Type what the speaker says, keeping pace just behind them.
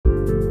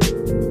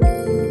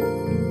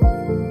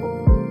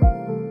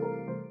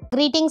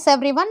Greetings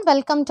everyone,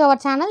 welcome to our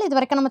channel.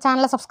 இதுவரைக்கும் நம்ம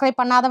சேனலை சப்ஸ்கிரைப்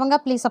பண்ணாதவங்க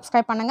ப்ளீஸ்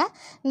சப்ஸ்கிரைப் பண்ணுங்க.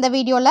 இந்த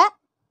வீடியோவில்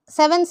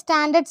 7th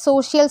Standard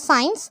Social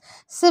Science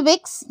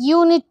Civics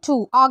Unit 2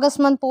 August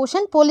month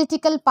portion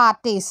Political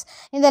Parties.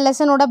 இந்த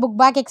லெசனோட book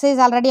back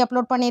exercise already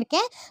upload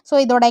பண்ணியிருக்கேன்.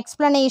 ஸோ இதோட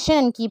எக்ஸ்ப்ளனேஷன்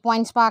அண்ட் கீ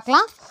பாயிண்ட்ஸ்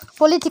பார்க்கலாம்.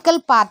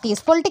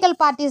 Political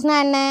parties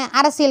என்ன?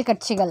 அரசியல்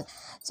கட்சிகள்.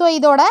 ஸோ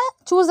இதோட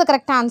choose the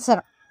correct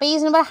answer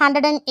page number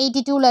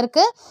 182ல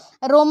இருக்கு.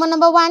 Roman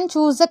number 1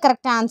 choose the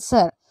correct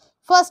answer.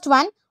 First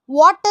one,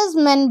 what is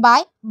meant by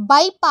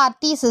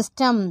biparty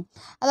system?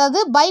 அதாவது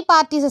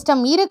biparty system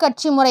இரு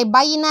கட்சி முறை.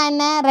 பைனா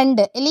என்ன?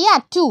 ரெண்டு இல்லையா?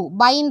 2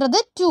 பைன்றது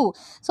 2.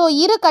 ஸோ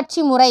இரு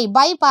கட்சி முறை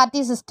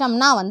biparty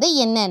systemனா வந்து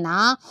என்னன்னா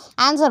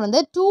ஆன்சர்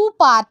வந்து 2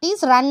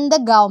 parties run the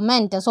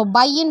government. So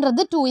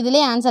பைன்றது 2,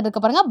 இதுலேயே ஆன்சர்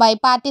இருக்கு பாருங்க.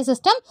 biparty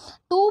system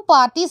 2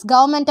 parties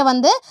கவர்மெண்ட்டை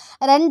வந்து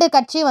ரெண்டு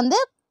கட்சி வந்து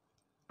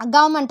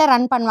கவர்மெண்ட்டை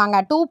ரன் பண்ணுவாங்க.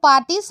 2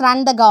 parties run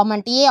the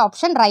government. A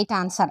option right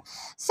answer.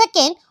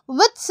 Second,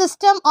 which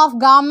system of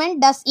government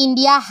does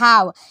India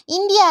have?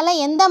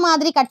 இந்தியாவில் எந்த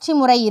மாதிரி கட்சி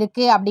முறை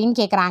இருக்குது அப்படின்னு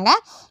கேட்குறாங்க.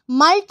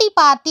 Multi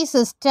party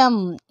system.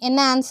 என்ன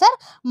ஆன்சர்?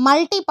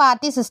 Multi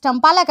party system.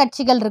 பல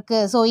கட்சிகள்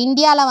இருக்குது. ஸோ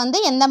இந்தியாவில் வந்து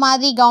எந்த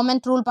மாதிரி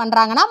கவர்மெண்ட் ரூல்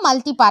பண்ணுறாங்கன்னா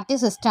multi party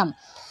system.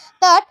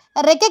 Third,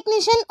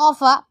 recognition of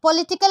a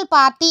political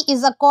party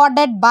is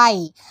accorded by.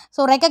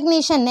 So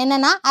recognition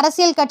என்னென்னா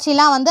அரசியல்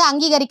கட்சிலாம் வந்து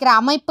அங்கீகரிக்கிற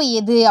அமைப்பு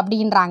எது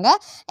அப்படின்றாங்க.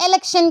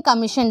 Election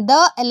commission. The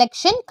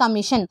election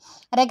commission.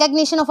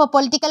 Recognition of a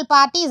political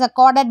party is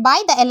accorded by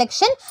the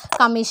election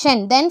commission.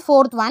 Then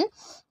fourth one,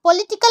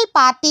 political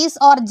parties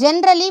are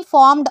generally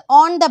formed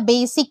on the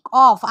basic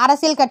of.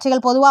 அரசியல்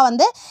கட்சிகள் பொதுவாக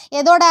வந்து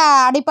எதோட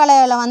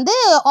அடிப்படையில் வந்து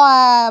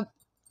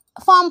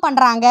ஃபார்ம்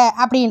பண்ணுறாங்க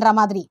அப்படின்ற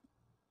மாதிரி.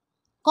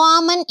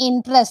 Common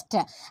interest.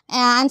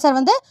 ஆன்சர்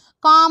வந்து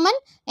காமன்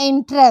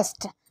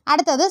இன்ட்ரெஸ்ட்.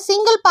 அடுத்தது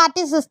single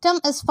party system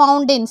is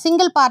found in.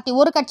 Single party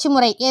ஒரு கட்சி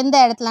முறை எந்த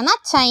இடத்துலனா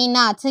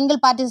China. Single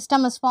party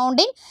system is found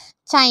in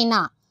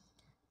China.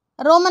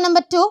 Roman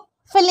number 2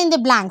 fill in the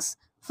blanks.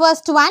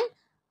 First one,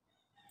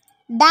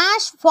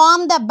 dash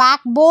form the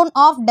backbone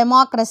of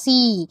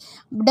democracy.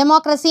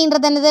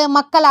 டெமோக்ரஸின்றது என்னது?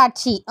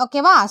 மக்களாட்சி.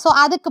 ஓகேவா? So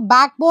அதுக்கு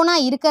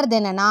பேக்போனாக இருக்கிறது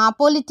என்னென்னா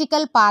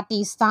பொலிட்டிக்கல்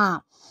பார்ட்டிஸ் தான்.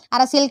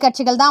 அரசியல்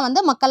கட்சிகள் தான் வந்து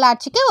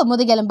மக்களாட்சிக்கு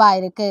முதுகெலும்பாக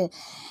இருக்குது.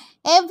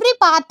 Every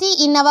party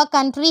in our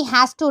country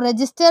has to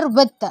register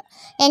with.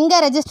 எங்கே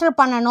ரெஜிஸ்டர்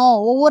பண்ணணும்?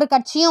 ஒவ்வொரு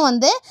கட்சியும்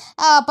வந்து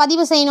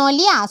பதிவு செய்யணும்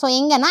இல்லையா? ஸோ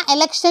எங்கன்னா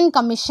election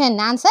commission.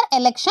 Answer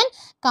election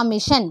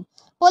commission.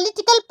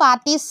 Political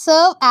parties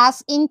serve as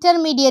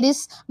intermediaries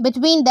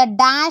between the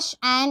dash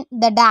and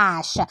the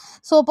dash.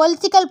 So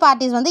political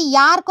parties வந்து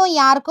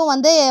யாருக்கும்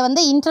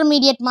வந்து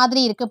இன்டர்மீடியட்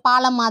மாதிரி இருக்குது,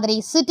 பாலம் மாதிரி.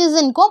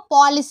 சிட்டிசனுக்கும்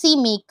policy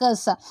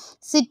makers.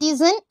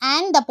 Citizen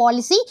and the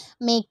policy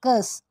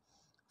makers.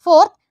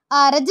 Fourth,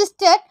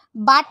 registered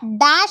but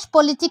dash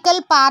political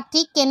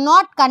party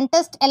cannot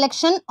contest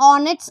election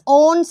on its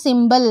own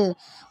symbol.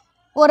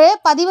 ஒரு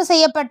பதிவு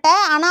செய்யப்பட்ட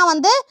ஆனால்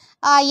வந்து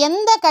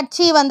எந்த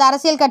கட்சி வந்து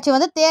அரசியல் கட்சி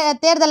வந்து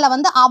தேர்தலில்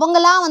வந்து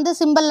அவங்களாம் வந்து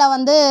சிம்பிளில்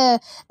வந்து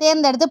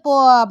தேர்ந்தெடுத்து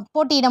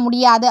போட்டியிட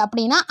முடியாது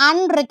அப்படின்னா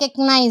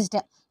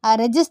அன்ரெகக்னைஸ்டு.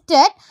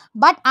 ரெஜிஸ்டர்ட்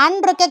பட்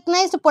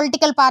அன்ரெகக்னைஸ்டு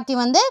பொலிட்டிக்கல் பார்ட்டி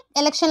வந்து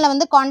எலெக்ஷனில்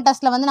வந்து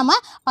கான்டெஸ்ட்டில் வந்து நம்ம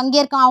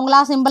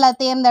அவங்களா சிம்பிளை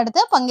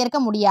தேர்ந்தெடுத்து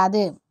பங்கேற்க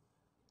முடியாது,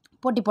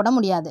 போட்டி போட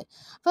முடியாது.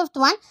 Fifth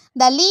one,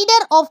 the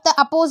leader of the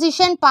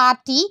opposition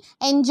party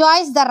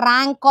enjoys the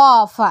rank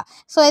of.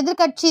 So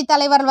எதிர்கட்சி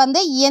தலைவர்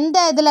வந்து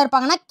எந்த இதில்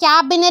இருப்பாங்கன்னா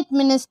கேபினெட்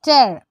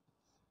மினிஸ்டர்.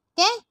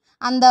 ஓகே,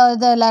 அந்த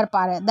இதில்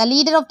இருப்பார். The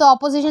leader of the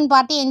opposition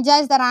party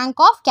enjoys the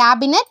rank of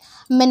cabinet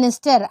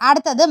minister.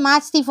 அடுத்தது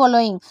மேட்ச் தி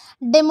ஃபாலோயிங்.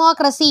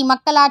 டெமோக்ரஸி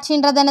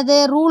மக்களாட்சின்றது என்னது?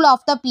 ரூல்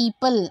ஆஃப் த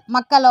பீப்புள்,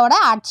 மக்களோட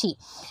ஆட்சி.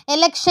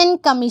 Election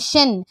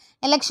commission.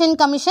 Election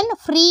commission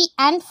free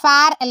and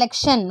fair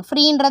election.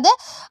 ஃப்ரீன்றது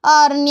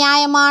ஒரு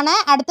நியாயமான,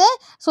 அடுத்து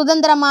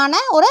சுதந்திரமான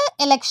ஒரு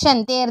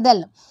எலெக்ஷன்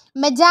தேர்தல்.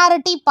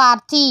 Majority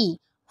party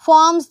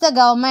forms the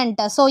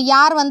government. So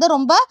யார் வந்து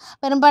ரொம்ப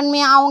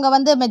பெரும்பான்மையாக அவங்க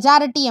வந்து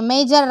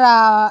மேஜர்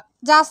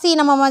ஜாஸ்தி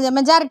நம்ம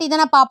மெஜாரிட்டி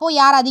தானே பார்ப்போம்,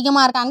 யார்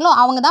அதிகமாக இருக்காங்களோ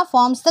அவங்க தான்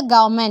ஃபார்ம்ஸ் த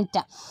கவர்மெண்ட்.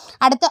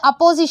 அடுத்து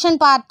அப்போசிஷன்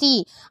பார்ட்டி.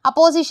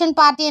 அப்போசிஷன்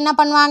பார்ட்டி என்ன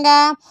பண்ணுவாங்க?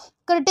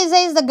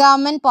 Criticise the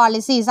government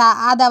policies.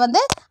 அதை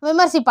வந்து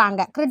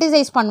விமர்சிப்பாங்க,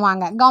 கிரிட்டிசைஸ்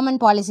பண்ணுவாங்க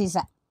கவர்மெண்ட்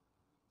பாலிசிஸை.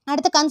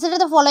 அடுத்து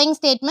consider the following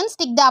statements,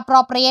 tick the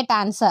appropriate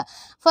answer.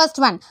 First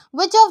one,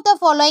 which of the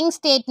following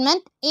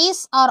statement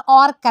is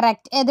are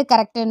correct? எது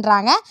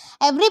கரெக்டுன்றாங்க.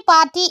 Every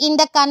party in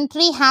the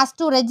country has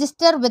to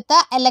register with the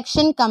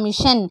election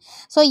commission.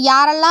 So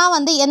யாரெல்லாம்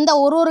வந்து எந்த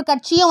ஒரு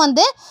கட்சியும்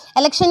வந்து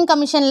election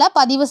கமிஷனில்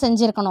பதிவு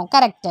செஞ்சுருக்கணும்.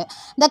 Correct.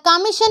 The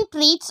commission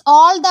treats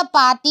all the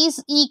parties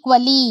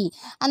equally.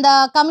 அந்த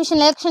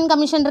commission election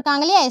commission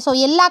இருக்காங்க இல்லையா? ஸோ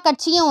எல்லா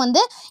கட்சியும்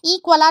வந்து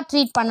ஈக்குவலாக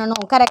ட்ரீட்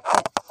பண்ணணும். Correct.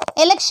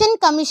 Election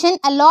commission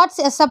alerts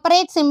a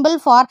separate simple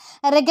for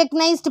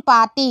recognised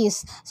parties.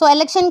 So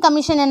election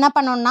commission என்ன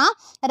பண்ணணும்னா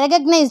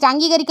ரெகக்னைஸ்டு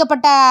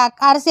அங்கீகரிக்கப்பட்ட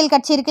அரசியல்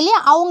கட்சி இருக்கு இல்லையா,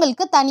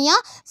 அவங்களுக்கு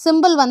தனியாக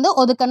சிம்பிள் வந்து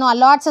ஒதுக்கணும்.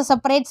 Alerts a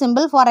separate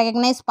simple for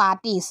recognised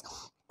parties.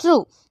 True.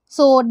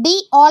 So D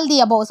all the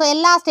above. So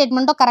எல்லா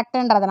ஸ்டேட்மெண்ட்டும்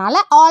கரெக்டுன்றதுனால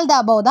ஆல் த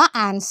அபோவ் தான்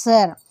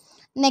answer.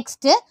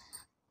 Next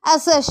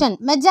assertion.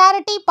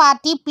 Majority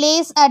party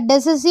plays a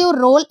decisive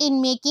role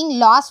in making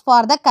laws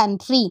for the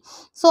country.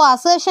 So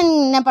assertion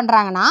என்ன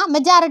பண்ணுறாங்கன்னா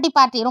majority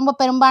party ரொம்ப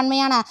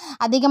பெரும்பான்மையான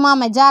அதிகமாக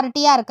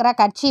மெஜாரிட்டியாக இருக்கிற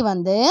கட்சி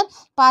வந்து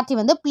பார்ட்டி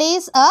வந்து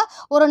பிளேஸ்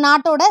ஒரு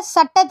நாட்டோட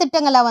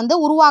சட்டத்திட்டங்களை வந்து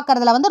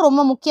உருவாக்குறதுல வந்து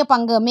ரொம்ப முக்கிய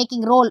பங்கு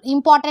making role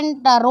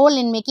important role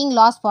in making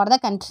loss for the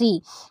country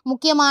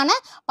முக்கியமான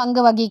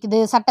பங்கு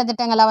வகிக்குது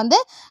சட்டத்திட்டங்களை வந்து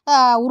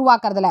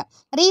உருவாக்குறதுல.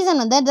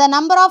 ரீசன் வந்து the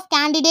number of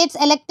candidates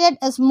elected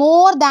is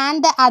more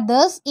than the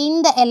others in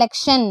the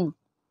election.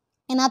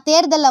 ஏன்னா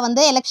தேர்தலில்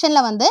வந்து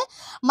எலெக்ஷனில் வந்து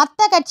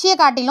மற்ற கட்சியை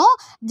காட்டிலும்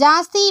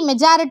ஜாஸ்தி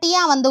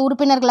மெஜாரிட்டியாக வந்து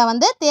உறுப்பினர்களை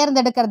வந்து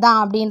தேர்ந்தெடுக்கிறதா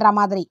அப்படின்ற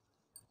மாதிரி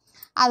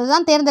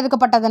அதுதான்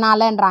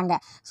தேர்ந்தெடுக்கப்பட்டதுனாலன்றாங்க.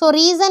 So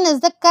reason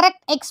is the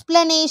correct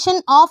explanation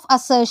of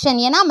assertion.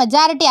 ஏன்னா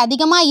மெஜாரிட்டி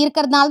அதிகமாக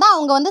இருக்கிறதுனால தான்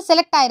அவங்க வந்து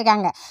செலக்ட்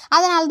ஆகிருக்காங்க.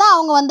 அதனால தான்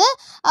அவங்க வந்து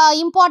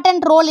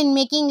important role in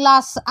making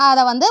loss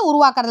அதை வந்து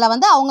உருவாக்குறதுல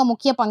வந்து அவங்க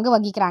முக்கிய பங்கு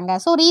வகிக்கிறாங்க.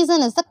 So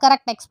reason is the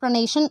correct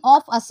explanation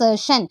of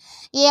assertion.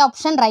 A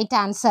option right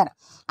answer.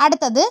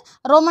 அடுத்தது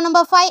Roman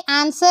number 5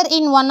 answer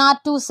in 1 or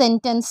 2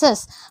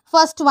 sentences.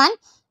 First one,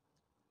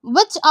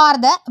 which are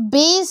the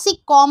basic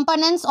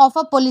components of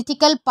a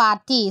political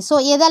party? So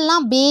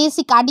எதெல்லாம்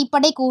பேசிக்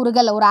அடிப்படை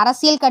கூறுகள் ஒரு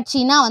அரசியல்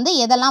கட்சினா வந்து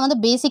எதெல்லாம் வந்து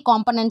பேசிக்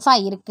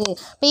காம்பனன்ட்ஸாக இருக்குது.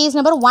 பேஜ்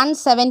நம்பர்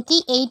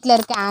 178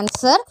 இருக்க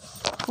ஆன்சர்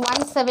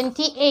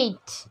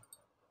 178.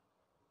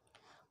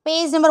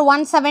 பேஜ் நம்பர்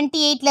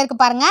 178 இருக்கு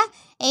பாருங்க.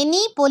 Any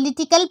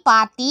political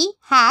party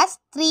has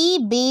 3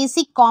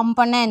 basic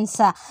components.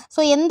 So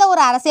எந்த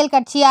ஒரு அரசியல்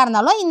கட்சியாக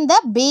இருந்தாலும் இந்த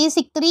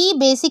 3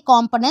 பேசிக்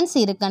காம்பனன்ட்ஸ்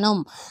இருக்கணும்.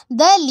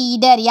 த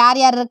லீடர், யார்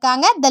யார்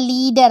இருக்காங்க? த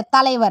லீடர்,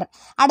 தலைவர்.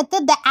 அடுத்து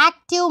த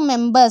ஆக்டிவ்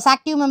மெம்பர்ஸ்,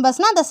 ஆக்டிவ்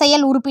மெம்பர்ஸ்னால் அந்த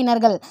செயல்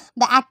உறுப்பினர்கள்,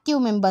 த ஆக்டிவ்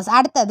மெம்பர்ஸ்.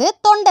 அடுத்தது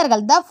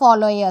தொண்டர்கள், த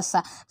ஃபாலோயர்ஸ்.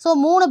 ஸோ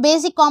 3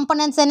 பேசிக்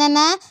காம்பனன்ட்ஸ்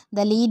என்னென்ன?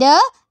 The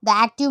leader, the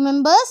active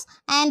members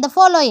and the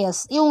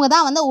followers. இவங்க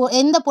தான் வந்து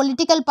எந்த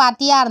பொலிட்டிக்கல்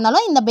பார்ட்டியாக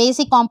இருந்தாலும் இந்த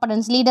பேசிக்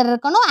காம்பனன்ட்ஸ் லீடர்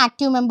இருக்கணும்,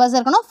 ஆக்டிவ் மெம்பர்ஸ்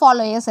இருக்கணும்,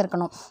 ஃபாலோயர்ஸ்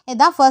இருக்கணும்.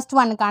 இதுதான் first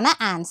ஒனுக்கான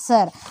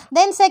answer.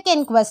 Then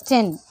second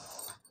question,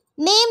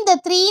 name the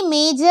 3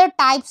 major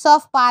types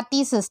of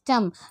party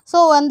system. So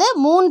வந்து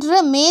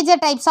 3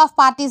 மேஜர் டைப்ஸ் ஆஃப்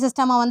பார்ட்டி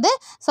சிஸ்டமை வந்து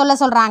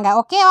சொல்கிறாங்க.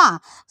 ஓகேவா?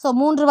 ஸோ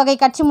 3 வகை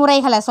கட்சி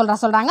முறைகளை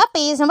சொல்கிறாங்க.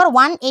 பேஜ் நம்பர்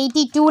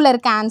 182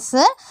 இருக்க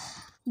answer.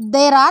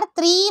 There are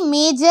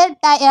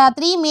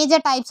 3 major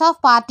types of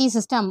party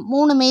system.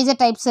 3 major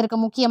types இருக்கு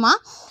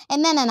முக்கியமாக.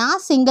 என்னென்னா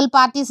single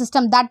party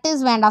system, that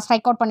is வேண்டாம்,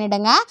 ஸ்ட்ரைக் அவுட்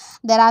பண்ணிவிடுங்க.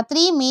 There are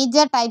 3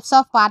 major types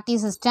of party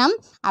system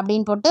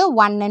அப்படின்னு போட்டு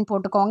 1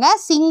 போட்டுக்கோங்க.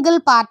 Single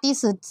party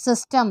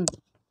system.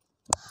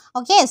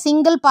 Okay,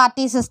 single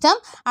party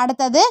system.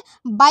 அடுத்தது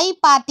by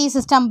party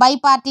system. By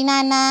பார்ட்டினா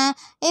என்ன?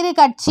 இரு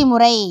கட்சி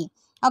முறை.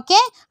 ஓகே,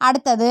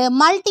 அடுத்தது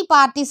மல்டி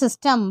பார்ட்டி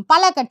சிஸ்டம்,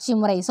 பல கட்சி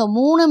முறை. So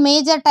 3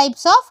 major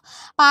types of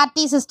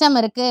party system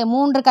இருக்குது.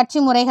 3 கட்சி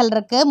முறைகள்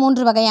இருக்குது,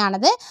 3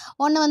 வகையானது.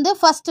 ஒன்று வந்து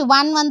ஃபஸ்ட்டு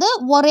 1 வந்து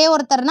ஒரே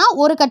ஒருத்தர்னா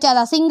ஒரு கட்சி,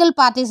 அதாவது சிங்கிள்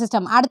பார்ட்டி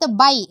சிஸ்டம். அடுத்து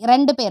பை,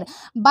 2 பேர்,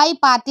 by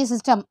party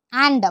system.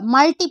 And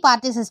multi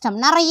party system,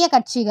 நிறைய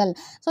கட்சிகள்.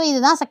 ஸோ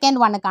இதுதான்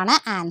செகண்ட் ஒனுக்கான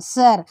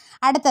ஆன்சர்.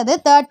 அடுத்தது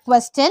third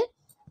question,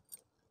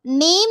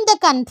 name the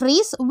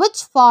countries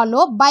which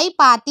follow by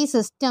party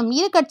system.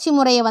 இரு கட்சி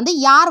முறையை வந்து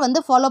யார் வந்து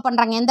ஃபாலோ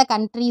பண்ணுறாங்க, எந்த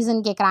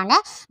கண்ட்ரீஸ்ன்னு கேட்குறாங்க.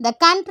 The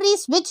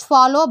countries which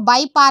follow by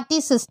party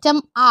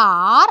system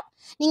R,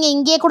 நீங்கள்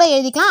இங்கே கூட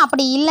எழுதிக்கலாம்,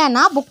 அப்படி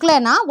இல்லைன்னா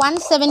புக்கில்னா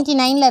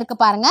 179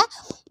 இருக்குது பாருங்கள்.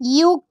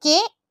 UK,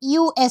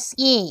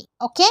 USA.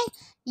 Okay,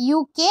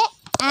 UK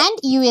and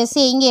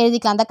USA இங்கே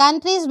எழுதிக்கலாம். the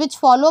countries which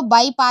follow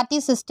bi-party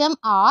system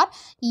are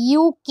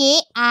UK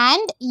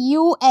and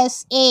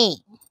USA.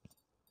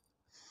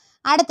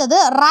 அடுத்தது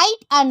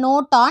right a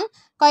note on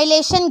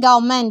coalition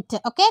government.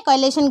 Okay,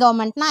 coalition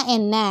governmentனா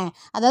என்ன?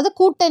 அதாவது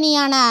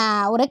கூட்டணியான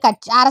ஒரு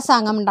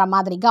அரசாங்கம்ன்ற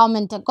மாதிரி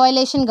government.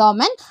 coalition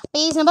government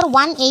page number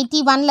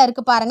 181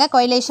 இருக்குது பாருங்கள்.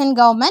 coalition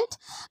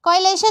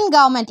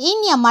government in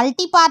a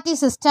multi-party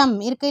system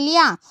இருக்கு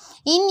இல்லையா?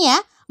 in a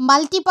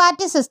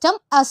multi-party system,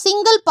 a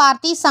single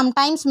party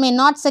sometimes may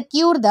not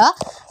secure the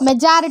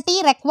majority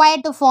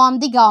required to form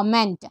the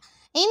government.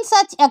 In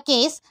such a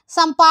case,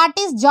 some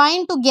parties join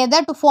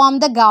together to form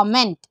the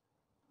government.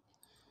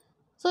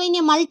 So இனி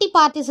multi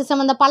party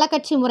system, அந்த பல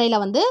கட்சி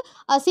முறையில் வந்து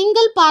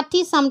single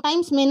party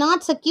sometimes may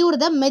not secure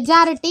the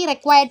majority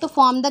required to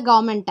form the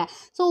கவர்மெண்ட்டை.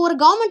 So ஒரு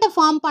கவர்மெண்ட்டை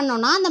form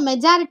பண்ணோன்னா அந்த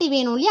மெஜாரிட்டி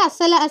வேணும் இல்லையா?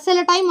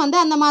 சில டைம் வந்து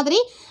அந்த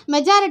மாதிரி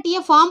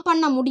மெஜாரிட்டியை ஃபார்ம்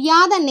பண்ண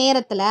முடியாத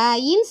நேரத்தில்,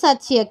 இன்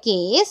சச் எ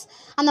கேஸ்,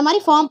 அந்த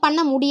மாதிரி ஃபார்ம்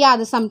பண்ண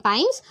முடியாது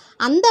சம்டைம்ஸ்.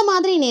 அந்த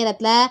மாதிரி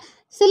நேரத்தில்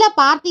சில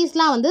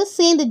பார்ட்டிஸ்லாம் வந்து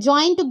சேர்ந்து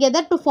join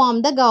together to form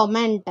the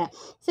government.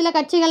 சில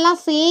கட்சிகள்லாம்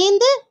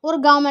சேர்ந்து ஒரு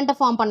கவர்மெண்ட்டை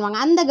ஃபார்ம் பண்ணுவாங்க.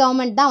 அந்த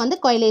கவர்மெண்ட் தான் வந்து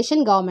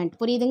கோயலேஷன் கவர்மெண்ட்.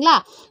 புரியுதுங்களா?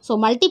 ஸோ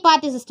மல்டி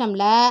பார்ட்டி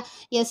சிஸ்டமில்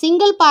எ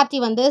சிங்கிள் பார்ட்டி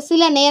வந்து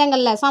சில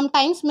நேரங்களில்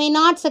சம்டைம்ஸ் மே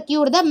நாட்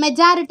செக்யூர் த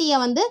மெஜாரிட்டியை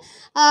வந்து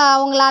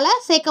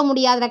உங்களால் சேர்க்க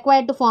முடியாது,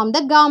 required to form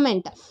the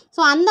government.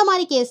 So அந்த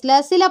மாதிரி கேஸில்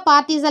சில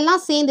பார்ட்டிஸ்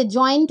எல்லாம் சேர்ந்து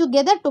join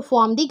together to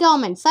form the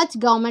government. Such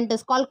government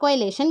is called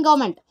coalition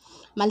government.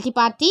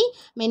 Multi-party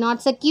may not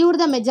secure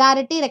the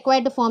majority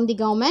required to form the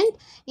government.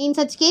 In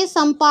such case,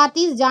 some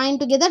parties join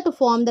together to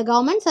form the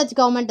government. Such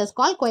government is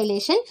called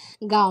coalition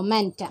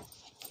government.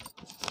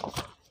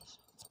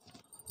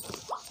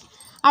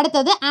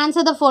 அடுத்தது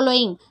answer the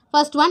following.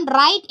 First one,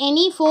 right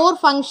any 4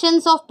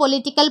 functions of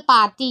political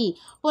party.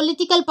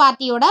 Political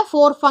பார்ட்டியோட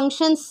 4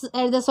 functions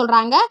எழுத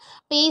சொல்கிறாங்க.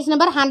 Page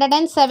number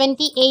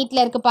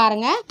 178 இருக்குது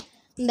பாருங்கள்.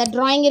 இந்த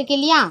drawing இருக்குது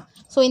இல்லையா?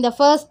 So இந்த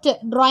first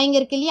drawing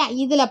இருக்குது இல்லையா?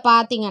 இதில்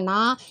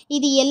பார்த்தீங்கன்னா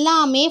இது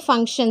எல்லாமே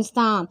ஃபங்க்ஷன்ஸ்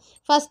தான்.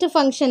 ஃபஸ்ட்டு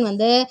ஃபங்க்ஷன்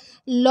வந்து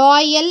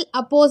loyal,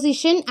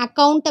 opposition,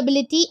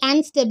 accountability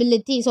and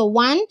stability. So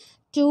 1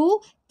 2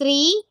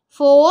 3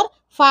 4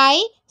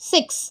 5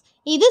 6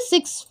 இது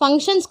 6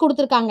 ஃபங்க்ஷன்ஸ்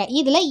கொடுத்துருக்காங்க.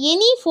 இதில்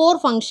எனி 4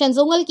 ஃபங்க்ஷன்ஸ்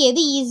உங்களுக்கு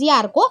எது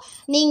ஈஸியாக இருக்கோ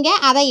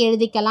நீங்கள் அதை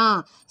எழுதிக்கலாம்.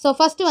 ஸோ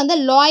ஃபஸ்ட்டு வந்து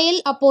லாயல்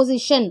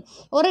அப்போசிஷன்,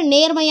 ஒரு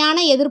நேர்மையான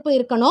எதிர்ப்பு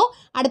இருக்கணும்.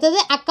 அடுத்தது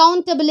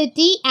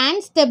அக்கௌண்டபிலிட்டி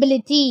அண்ட்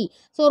ஸ்டெபிலிட்டி,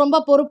 ஸோ ரொம்ப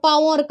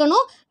பொறுப்பாகவும்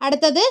இருக்கணும்.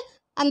 அடுத்தது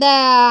அந்த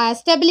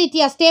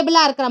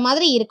ஸ்டேபிளாக இருக்கிற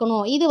மாதிரி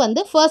இருக்கணும். இது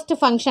வந்து ஃபர்ஸ்ட்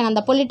ஃபங்க்ஷன்.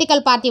 அந்த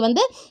பொலிட்டிக்கல் பார்ட்டி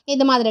வந்து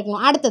இது மாதிரி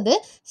இருக்கணும். அடுத்தது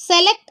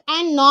select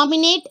and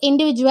nominate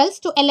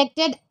individuals to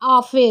elected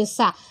office.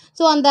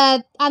 So அந்த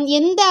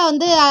எந்த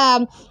வந்து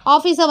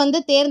ஆஃபீஸை வந்து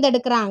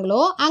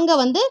தேர்ந்தெடுக்கிறாங்களோ அங்கே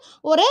வந்து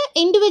ஒரு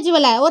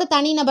இண்டிவிஜுவலை, ஒரு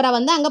தனிநபரை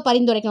வந்து அங்கே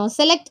பரிந்துரைக்கணும்.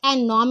 Select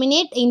and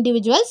nominate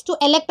individuals to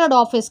elected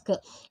ஆஃபீஸ்க்கு.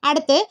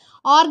 அடுத்து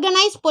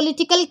ஆர்கனைஸ்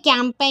பொலிட்டிக்கல்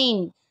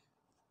கேம்பெயின்.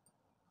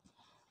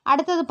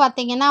 அடுத்தது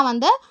பார்த்திங்கன்னா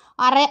வந்து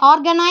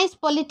ஆர்கனைஸ்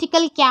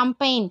பொலிட்டிக்கல்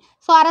கேம்பெயின்.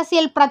 ஸோ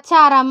அரசியல்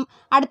பிரச்சாரம்.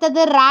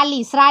 அடுத்தது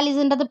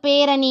ரேலிஸ்ன்றது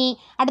பேரணி.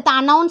 அடுத்து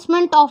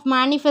announcement of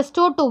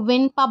manifesto to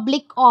win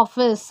public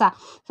office.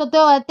 So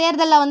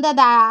தேர்தலில் வந்து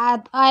அந்த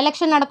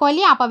எலெக்ஷன் நடக்கும்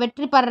இல்லையா, அப்போ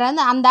வெற்றி பெற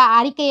அந்த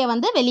அறிக்கையை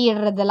வந்து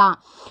வெளியிடுறதுலாம்.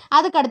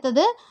 அதுக்கு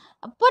அடுத்தது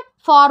put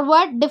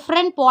forward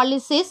different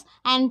policies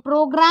and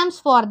programs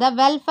for the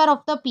welfare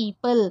of the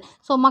people.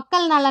 So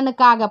மக்கள்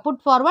நலனுக்காக put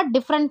forward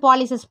different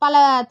policies,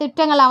 பல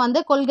திட்டங்களை வந்து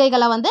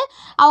கொள்கைகளை வந்து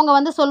அவங்க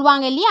வந்து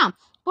சொல்லுவாங்க இல்லையா.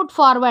 put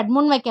forward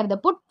முன் வைக்கிறது.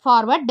 put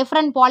forward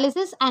different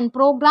policies and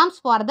programs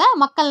for the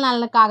மக்கள்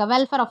நலனுக்காக,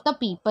 welfare of the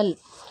people.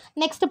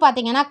 Next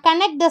பார்த்தீங்கன்னா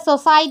connect the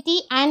society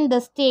and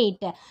the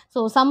state. So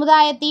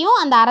சமுதாயத்தையும்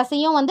அந்த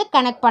அரசையும் வந்து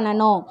கனெக்ட்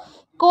பண்ணணும்.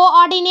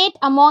 Coordinate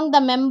among the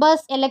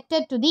members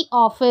elected to the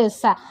office.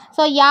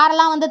 So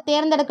யாரெல்லாம் வந்து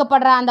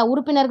தேர்ந்தெடுக்கப்படுற அந்த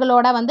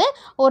உறுப்பினர்களோட வந்து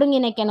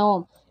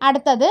ஒருங்கிணைக்கணும்.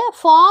 அடுத்தது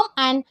form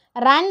and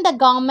run the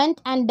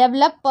government and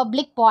develop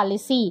public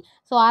policy.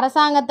 So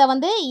அரசாங்கத்தை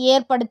வந்து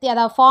ஏற்படுத்தி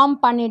அதை ஃபார்ம்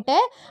பண்ணிவிட்டு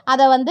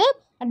அதை வந்து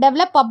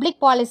டெவலப்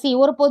பப்ளிக் பாலிசி,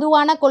 ஒரு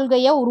பொதுவான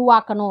கொள்கையை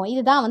உருவாக்கணும்.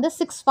 இதுதான் வந்து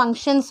 6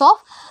 ஃபங்க்ஷன்ஸ்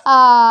ஆஃப்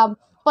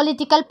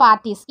பொலிட்டிக்கல்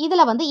பார்ட்டிஸ்.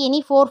 இதில் வந்து எனி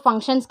 4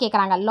 ஃபங்க்ஷன்ஸ்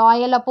கேட்குறாங்க.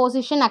 Loyal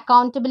opposition,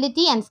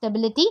 accountability and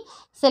stability,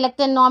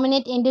 select and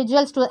nominate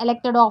individuals to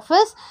elected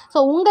office.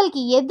 So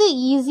உங்களுக்கு எது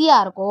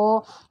ஈஸியாக இருக்கோ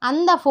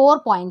அந்த 4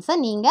 பாயிண்ட்ஸை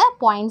நீங்கள்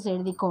பாயிண்ட்ஸ்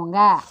எழுதிக்கோங்க.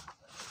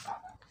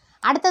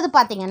 அடுத்தது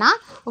பார்த்தீங்கன்னா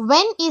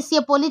when is a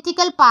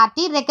political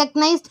party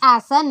recognized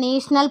as a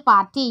national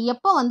party.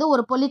 எப்போ வந்து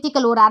ஒரு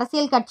ஒரு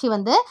அரசியல் கட்சி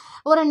வந்து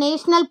ஒரு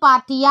நேஷ்னல்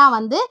பார்ட்டியாக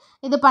வந்து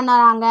இது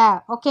பண்ணுறாங்க,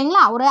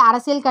 ஓகேங்களா. ஒரு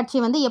அரசியல் கட்சி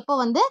வந்து எப்போ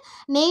வந்து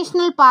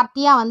நேஷ்னல்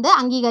பார்ட்டியாக வந்து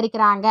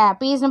அங்கீகரிக்கிறாங்க.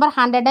 Page number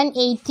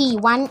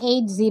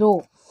 180.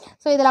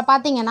 ஸோ இதில்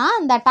பார்த்தீங்கன்னா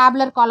இந்த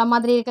டேப்லர் காலம்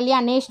மாதிரி இருக்கு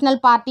இல்லையா, நேஷ்னல்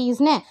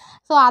பார்ட்டிஸ்னு.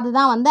 ஸோ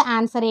அதுதான் வந்து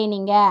ஆன்சரே.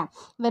 நீங்கள்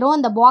வெறும்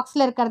இந்த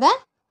பாக்ஸில் இருக்கிறத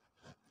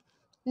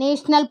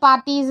நேஷ்னல்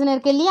பார்ட்டிஸ்னு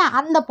இருக்குது இல்லையா,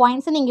 அந்த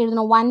பாயிண்ட்ஸை நீங்கள்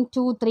எழுதணும் 1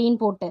 2 3ன்னு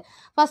போட்டு.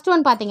 ஃபர்ஸ்ட்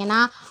ஒன் பார்த்தீங்கன்னா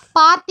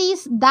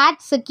parties that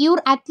secure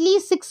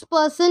at least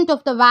 6%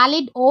 of the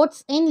valid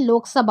oats in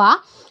Lok Sabha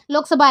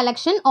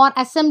election R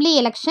assembly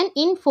election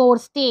in 4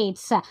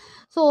 states.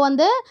 So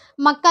வந்து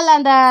மக்கள்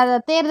அந்த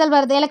தேர்தல்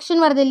வருது,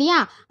 எலெக்ஷன் வருது இல்லையா,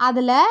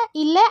 அதில்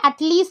இல்லை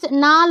அட்லீஸ்ட்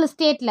 4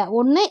 ஸ்டேட்டில்,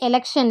 ஒன்று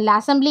எலெக்ஷனில்,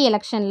 அசம்பிளி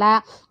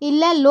எலெக்ஷனில்,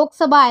 இல்லை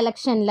லோக்சபா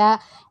எலெக்ஷனில்,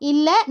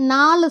 இல்லை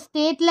 4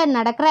 ஸ்டேட்டில்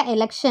நடக்கிற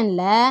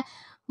எலெக்ஷனில்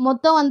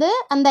மொத்தம் வந்து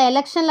அந்த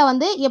எலெக்ஷனில்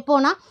வந்து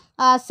எப்போனா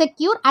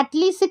செக்யூர்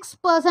அட்லீஸ்ட்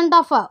 6%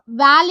 ஆஃப்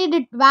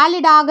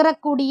வேலிட்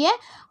ஆகக்கூடிய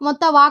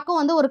மொத்த வாக்கும்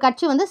வந்து ஒரு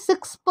கட்சி வந்து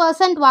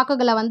 6%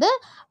 வாக்குகளை வந்து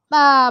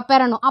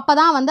பெறணும். அப்போ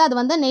தான் வந்து அது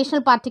வந்து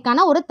நேஷ்னல்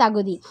பார்ட்டிக்கான ஒரு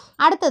தகுதி.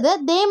 அடுத்தது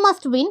they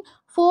must win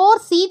 4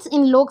 seats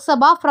in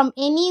Lok Sabha from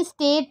any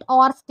state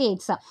R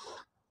states.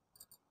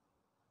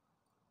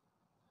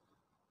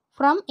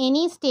 From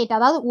any state,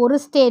 அதாவது ஒரு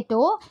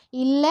ஸ்டேட்டோ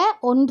இல்லை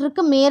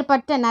ஒன்றுக்கு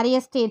மேற்பட்ட நிறைய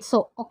ஸ்டேட்ஸோ,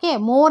 ஓகே,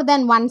 மோர்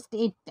தென் 1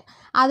 ஸ்டேட்.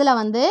 அதில்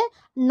வந்து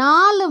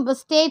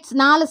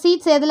 4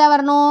 சீட்ஸ் எதில்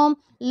வரணும்,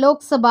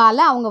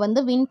 லோக்சபாவில் அவங்க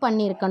வந்து வின்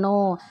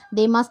பண்ணியிருக்கணும்.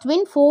 They must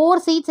win 4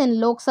 seats in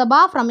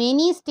Lok Sabha from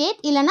any state,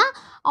 இல்லைனா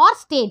ஆர்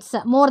ஸ்டேட்ஸ்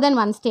மோர் தென்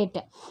 1 ஸ்டேட்.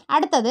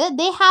 அடுத்தது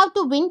they have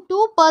to win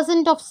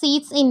 2% of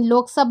seeds in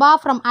Lok Sabha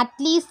from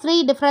at least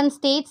 3 different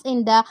states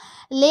in the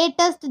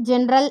latest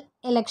general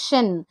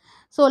election.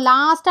 So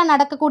லாஸ்ட்டாக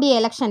நடக்கக்கூடிய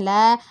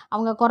எலெக்ஷனில்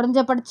அவங்க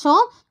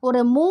குறைஞ்சபட்சம் ஒரு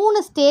 3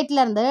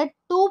 ஸ்டேட்லேருந்து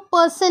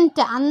 2%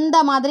 அந்த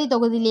மாதிரி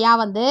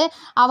தொகுதியிலையாக வந்து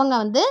அவங்க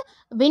வந்து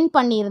வின்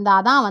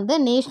பண்ணியிருந்தால் தான் வந்து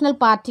நேஷ்னல்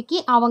பார்ட்டிக்கு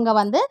அவங்க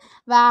வந்து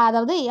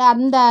அதாவது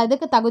அந்த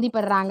இதுக்கு தகுதி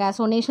பெறுறாங்க.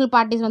 ஸோ நேஷ்னல்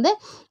பார்ட்டிஸ் வந்து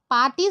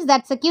parties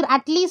that secure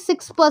at least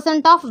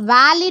 6% of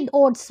valid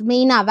oats,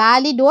 மெயினாக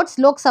வேலிட் ஓட்ஸ்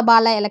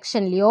லோக்சபாவில்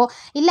எலெக்ஷன்லையோ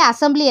இல்லை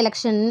அசம்பிளி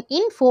எலெக்ஷன்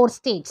இன் 4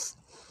 ஸ்டேட்ஸ்.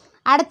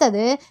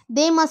 அடுத்தது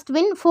they must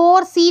win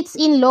 4 seats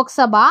in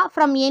Lok Sabha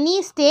from any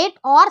state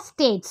R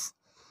states.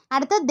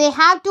 அடுத்து they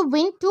have to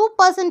win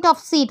 2% of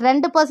seat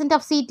 2%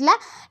 of seatல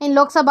in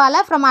Lok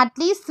Sabha from at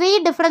least 3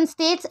 different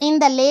states in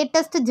the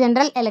latest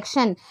general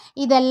election.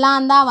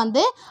 இதெல்லாம் தான்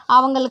வந்து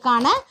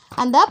அவங்களுக்கான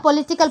அந்த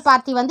political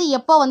party வந்து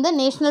எப்போ வந்து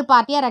national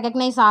பார்ட்டியாக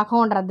recognise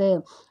ஆகும்ன்றது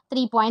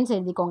 3 points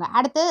எழுதிக்கோங்க.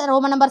 அடுத்து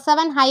Roman number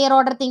 7 higher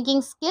order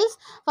thinking skills.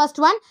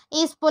 First one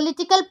is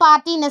political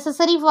party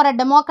necessary for a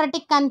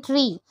democratic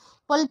country.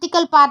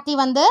 Political party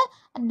வந்து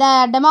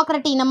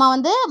நம்ம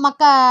வந்து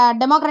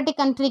டெமோக்ராட்டிக்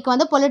கண்ட்ரிக்கு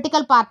வந்து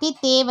பொலிட்டிக்கல் பார்ட்டி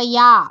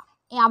தேவையா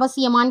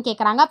அவசியமானு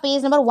கேட்குறாங்க.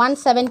 பேஜ் நம்பர்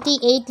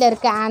 178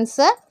 இருக்க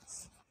answer.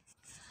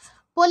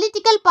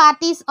 Political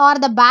parties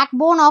R the back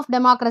phone of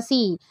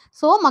democracy.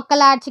 So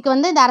மக்களாட்சிக்கு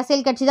வந்து இந்த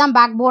அரசியல் கட்சி தான்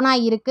பேக்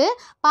போனாக இருக்குது.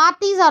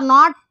 Parties R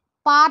not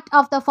part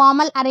of the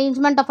formal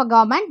arrangement of a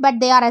government but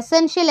they are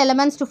essential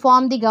elements to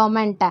form the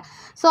government.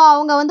 So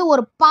அவங்க வந்து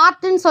ஒரு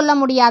பார்ட்டுன்னு சொல்ல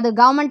முடியாது,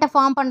 கவர்மெண்ட்டை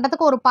ஃபார்ம்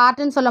பண்ணுறதுக்கு ஒரு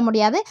பார்ட்டுன்னு சொல்ல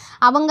முடியாது,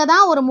 அவங்க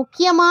தான் ஒரு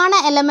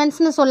முக்கியமான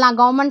எலிமெண்ட்ஸ்னு சொல்லலாம்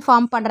கவர்மெண்ட்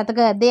ஃபார்ம்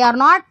பண்ணுறதுக்கு. they are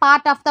not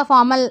part of the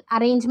formal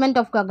arrangement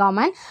of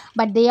government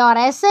but they are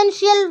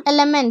essential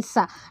elements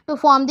to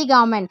form the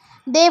government.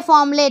 they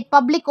formulate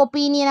public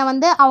opinion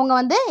வந்து அவங்க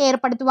வந்து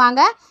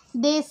ஏற்படுத்துவாங்க.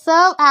 they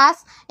serve as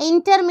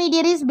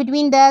intermediaries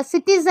between the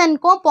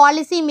citizenக்கும்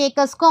policy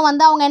மேக்கர்ஸ்க்கும்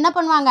வந்து அவங்க என்ன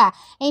பண்ணுவாங்க,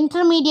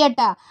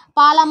 intermediate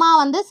பாலமாக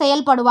வந்து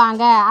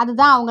செயல்படுவாங்க.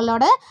 அதுதான்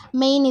அவங்களோட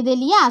மெயின் இது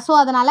இல்லையா. ஸோ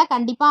அதனால்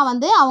கண்டிப்பாக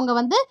வந்து அவங்க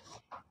வந்து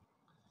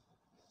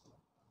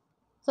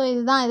ஸோ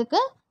இதுதான்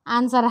இதுக்கு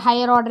answer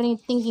higher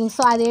order thinking.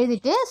 So அது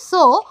எழுதிட்டு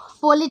so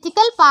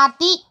political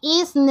party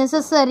is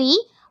necessary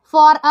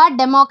for a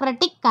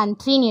democratic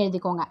கண்ட்ரின்னு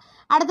எழுதிக்கோங்க.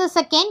 அடுத்து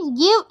second,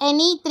 give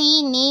any 3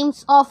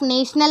 names of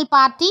national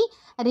party,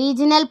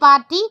 regional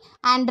party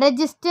and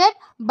registered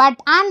but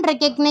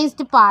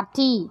அன்ரெகக்னைஸ்டு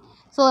party.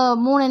 So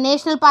 3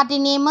 national party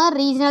name,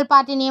 regional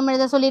party name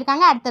எழுத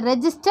சொல்லியிருக்காங்க. அடுத்து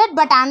registered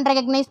but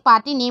அன்ரெகக்னைஸ்ட்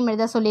party name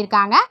எழுத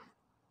சொல்லியிருக்காங்க.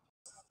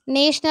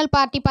 National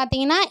party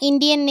பார்த்தீங்கன்னா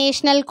Indian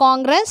national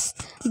Congress,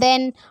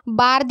 then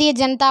Bharatiya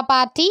Janata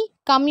party,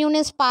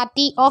 communist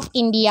party of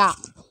India.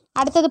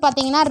 அடுத்தது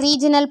பார்த்தீங்கன்னா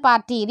regional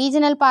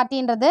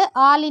பார்ட்டின்றது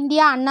all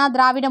India Anna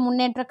Dravida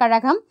Munnetra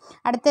Kazhagam,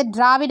 அடுத்து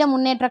திராவிட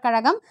முன்னேற்ற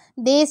கழகம்,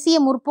 தேசிய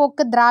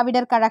முற்போக்கு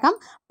திராவிடர் கழகம்,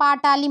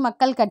 பாட்டாளி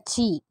மக்கள்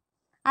கட்சி.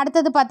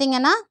 அடுத்தது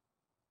பார்த்தீங்கன்னா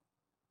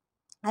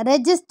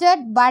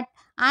registered but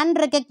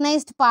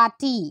அன்ரெகக்னைஸ்ட்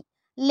party,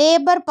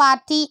 labour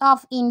party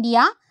of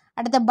India,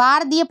 அடுத்து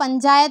பாரதிய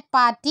பஞ்சாயத்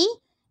பார்ட்டி,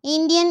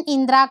 இந்தியன்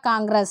இந்திரா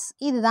காங்கிரஸ்.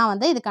 இதுதான்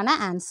வந்து இதுக்கான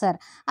ஆன்சர்.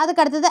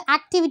 அதுக்கு அடுத்தது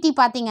ஆக்டிவிட்டி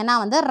பார்த்தீங்கன்னா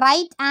வந்து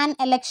right and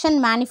election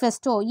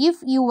manifesto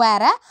if you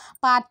where a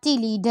party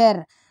leader.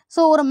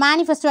 So ஒரு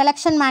மேனிஃபெஸ்டோ,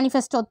 எலெக்ஷன்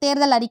மேனிஃபெஸ்டோ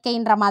தேர்தல்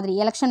அறிக்கைன்ற மாதிரி,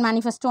 எலெக்ஷன்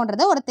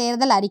மேனிஃபெஸ்டோன்றது ஒரு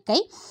தேர்தல் அறிக்கை.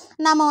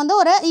 நம்ம வந்து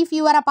ஒரு if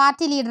you are a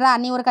party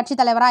லீடராக, நீ ஒரு கட்சி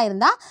தலைவராக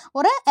இருந்தால்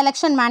ஒரு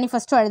எலெக்ஷன்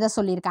மேனிஃபெஸ்டோ எழுத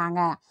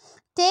சொல்லியிருக்காங்க.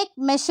 Take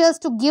measures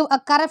to give a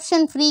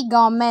corruption free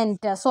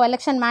government. So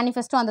election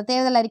manifesto அந்த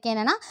தேர்தல் அறிக்கை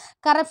என்னென்னா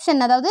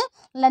கரப்ஷன், அதாவது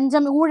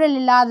லஞ்சம் ஊழல்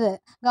இல்லாத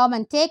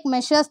government. Take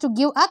measures to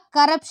give a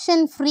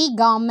corruption free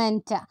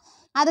government.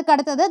 அதுக்கு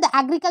அடுத்தது த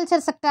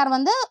அக்ரிகல்ச்சர் செக்டார்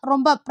வந்து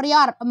ரொம்ப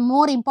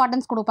மோர்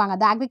இம்பார்ட்டன்ஸ் கொடுப்பாங்க.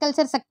 த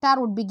agriculture sector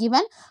would be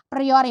given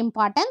prior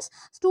importance.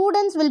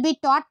 Students will be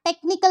taught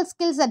technical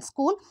skills at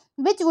school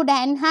which would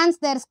enhance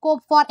their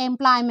scope for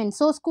employment.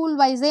 So school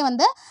வைஸே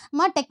வந்து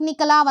நம்ம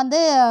டெக்னிக்கலாக வந்து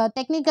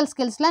technical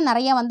ஸ்கில்ஸில்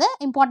நிறைய வந்து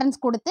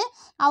இம்பார்ட்டன்ஸ் கொடுத்து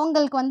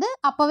அவங்களுக்கு வந்து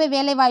அப்போவே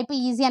வேலை வாய்ப்பு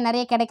ஈஸியாக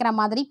நிறைய கிடைக்கிற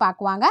மாதிரி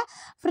பார்க்குவாங்க.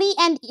 Free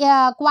and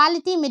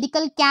quality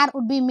medical care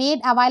would be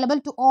made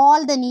available to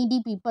all the needy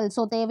people.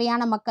 So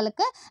தேவையான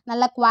மக்களுக்கு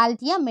நல்ல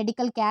குவாலிட்டியாக மெடிக்கல்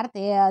கேர்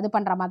இது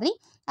பண்ணுற மாதிரி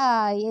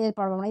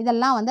ஏற்படும்.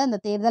 இதெல்லாம் வந்து அந்த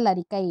தேர்தல்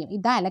அறிக்கை.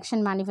 இதுதான்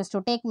election manifesto.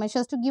 Take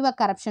measures to give a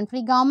corruption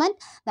free government.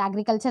 The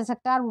agriculture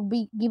sector would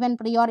be given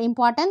prior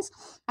importance.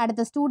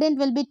 அடுத்த student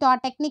will be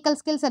dot technical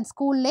skills at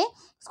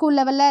school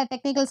லெவலில்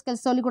டெக்னிக்கல்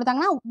ஸ்கில்ஸ் சொல்லி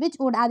கொடுத்தாங்கன்னா விச்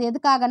வுட், அது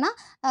எதுக்காகனா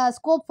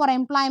ஸ்கோப் ஃபார்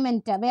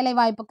எம்ப்ளாய்மெண்ட், வேலை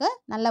வாய்ப்புக்கு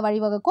நல்ல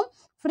வழிவகுக்கும்.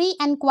 Free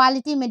and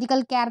quality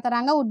medical care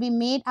தராங்க. would be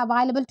made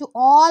available to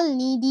all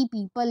needy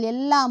people.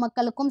 எல்லா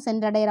மக்களுக்கும்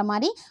சென்றடைகிற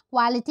மாதிரி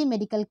குவாலிட்டி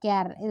மெடிக்கல்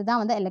கேர்.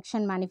 இதுதான் வந்து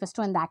எலெக்ஷன்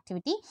மேனிஃபெஸ்டோ இந்த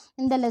ஆக்டிவிட்டி.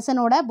 இந்த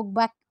லெசனோட புக்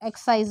பேக்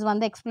எக்ஸசைஸ்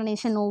வந்து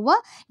எக்ஸ்ப்ளனேஷன்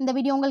ஓவர். இந்த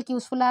வீடியோ உங்களுக்கு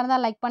யூஸ்ஃபுல்லாக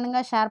இருந்தால் லைக்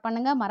பண்ணுங்கள், ஷேர்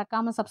பண்ணுங்கள்,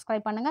 மறக்காமல்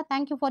சப்ஸ்கிரைப் பண்ணுங்கள்.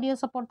 Thank you for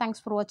your support.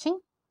 Thanks for வாட்சிங்.